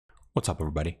What's up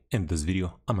everybody? In this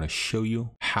video, I'm going to show you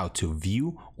how to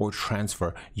view or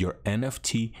transfer your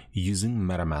NFT using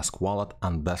MetaMask wallet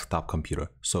on desktop computer.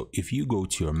 So if you go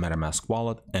to your MetaMask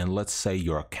wallet and let's say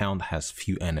your account has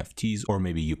few NFTs or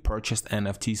maybe you purchased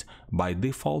NFTs, by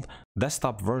default,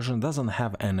 desktop version doesn't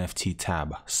have NFT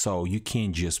tab. So you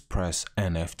can't just press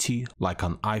NFT like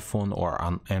on iPhone or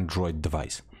on Android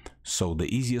device. So the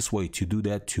easiest way to do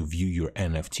that, to view your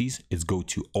NFTs, is go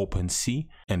to OpenSea,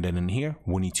 and then in here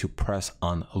we need to press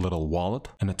on a little wallet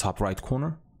in the top right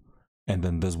corner, and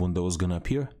then this window is gonna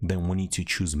appear. Then we need to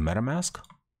choose MetaMask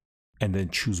and then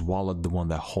choose wallet, the one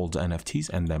that holds NFTs,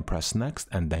 and then press next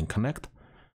and then connect.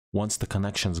 Once the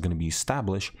connection is going to be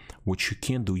established, what you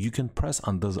can do, you can press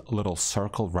on this little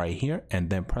circle right here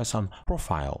and then press on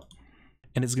profile,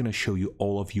 and it's going to show you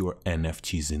all of your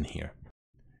NFTs in here.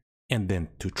 And then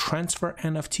to transfer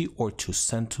NFT or to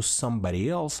send to somebody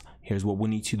else, here's what we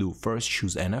need to do. First,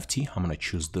 choose NFT. I'm going to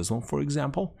choose this one, for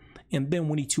example. And then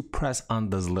we need to press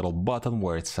on this little button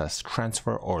where it says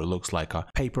transfer, or looks like a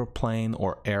paper plane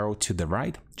or arrow to the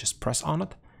right. Just press on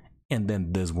it. And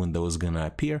then this window is going to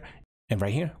appear. And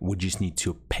right here, we just need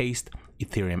to paste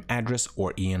Ethereum address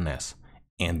or ENS.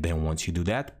 And then once you do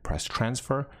that, press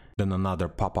transfer. Then another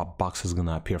pop-up box is going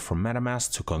to appear from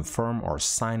MetaMask to confirm or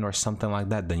sign or something like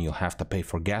that. Then you'll have to pay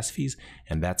for gas fees,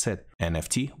 and that's it.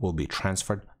 NFT will be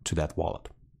transferred to that wallet.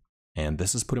 And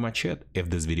this is pretty much it.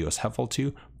 If this video is helpful to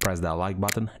you, press that like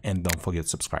button and don't forget to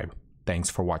subscribe.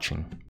 Thanks for watching.